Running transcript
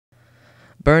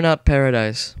Burnout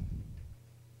Paradise.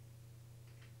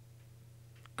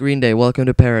 Green Day, Welcome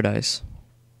to Paradise.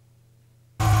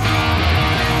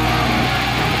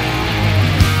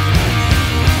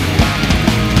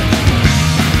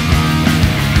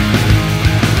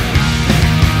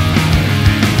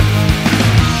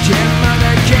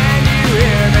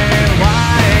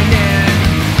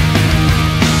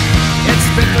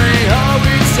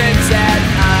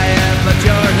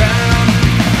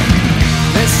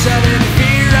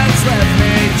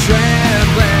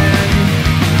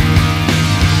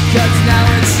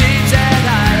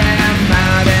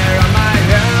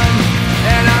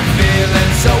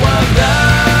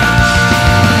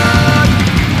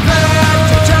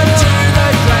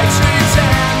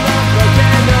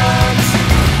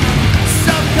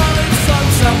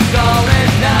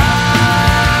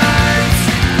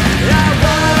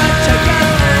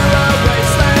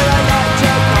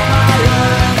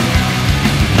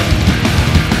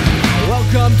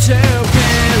 To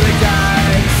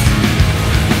paradise.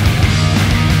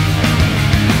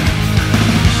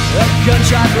 A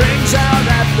gunshot rings out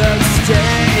at the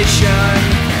station.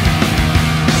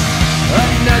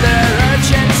 Another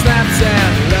urchin snaps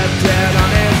and left dead on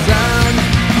his own.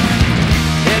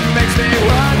 It makes me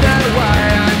wonder why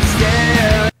I'm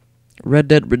still. Red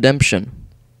Dead Redemption.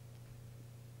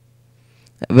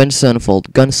 Avenged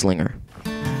Sevenfold, Gunslinger.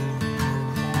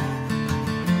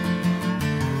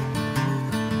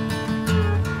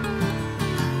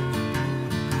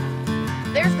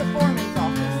 There's the foreman's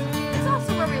office. It's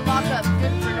also where we lock up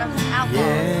good productive outlaws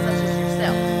such as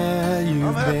yourself.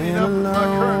 I'm happy enough with my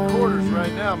current quarters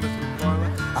right now, Mr.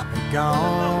 McFarland. I've been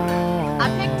gone. I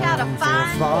picked out a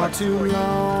fine far horse too for you.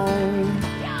 long.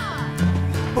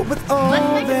 But with all Let's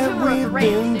take a that tour of the we've ranch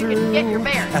been so you can get your through,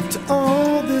 bearings. after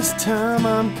all this time,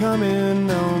 I'm coming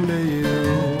home to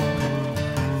you.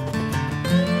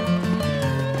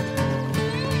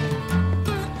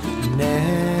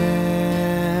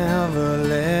 Never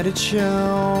let it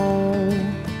show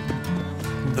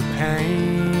the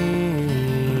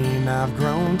pain I've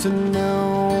grown to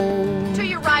know. To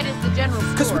your right is the general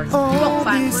 'Cause store. with You won't all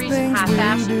find these grease and things high we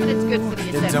fashion, but it's do, good for the it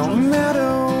essentials. don't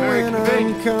matter Very when I'm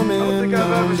convenient. coming I don't think I've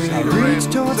ever home. seen I a reach rain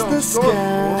with towards its own the store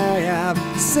sky. I've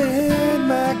said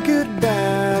my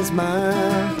goodbyes. My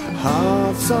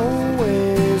heart's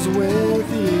always with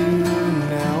you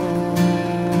now.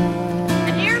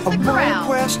 And here's I the won't corral.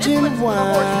 question This one's for the why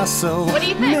horses. so What do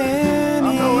you think? I'm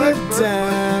no many a expert,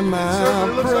 time but it my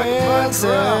certainly looks like a fine prayers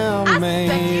corral. have I suspect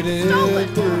made you've stolen it more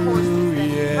through. horses than you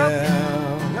broken.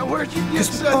 Yeah. Now, where'd you get 'Cause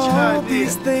such an all idea?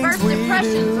 these things First we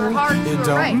impressions do, are hard to it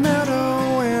don't erase. matter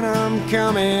when I'm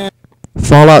coming.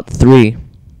 Fallout 3.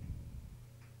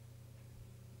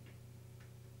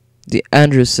 The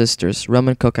Andrews Sisters, Rum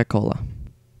and Coca-Cola.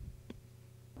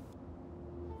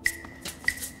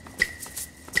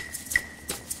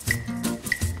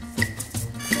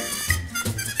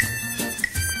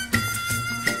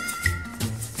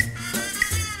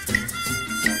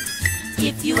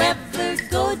 If you ever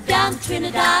go down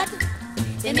Trinidad,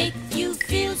 they make you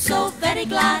feel so very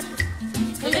glad.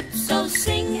 Calypso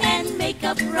sing and make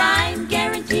up rhyme,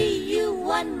 guarantee you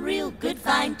one real good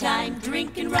fine time.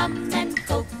 Drinking rum and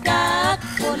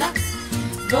Coca-Cola,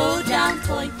 go down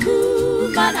Point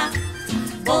Cumana,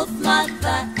 both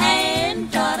mother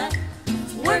and daughter,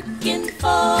 working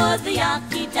for the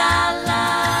Yankee dollar.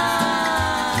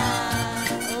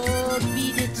 Oh,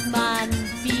 beat it, man,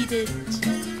 beat it.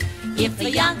 If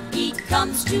a Yankee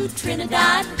comes to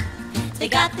Trinidad, they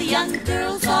got the young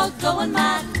girls all going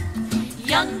mad.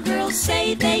 Young girls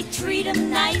say they treat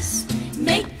 'em nice,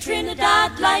 make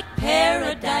Trinidad like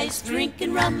paradise.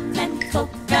 Drinking rum and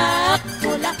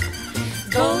Coca-Cola,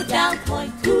 go down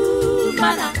Point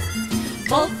Cumana,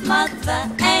 both mother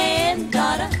and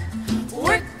daughter,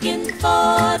 working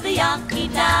for the Yankee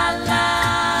dollar.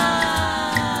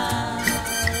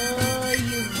 Oh,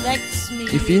 you vex me.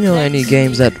 If you know any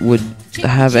games that would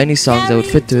have any songs that would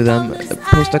fit to them,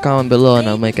 post a comment below and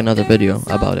I'll make another video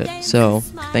about it. So,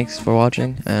 thanks for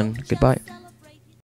watching and goodbye.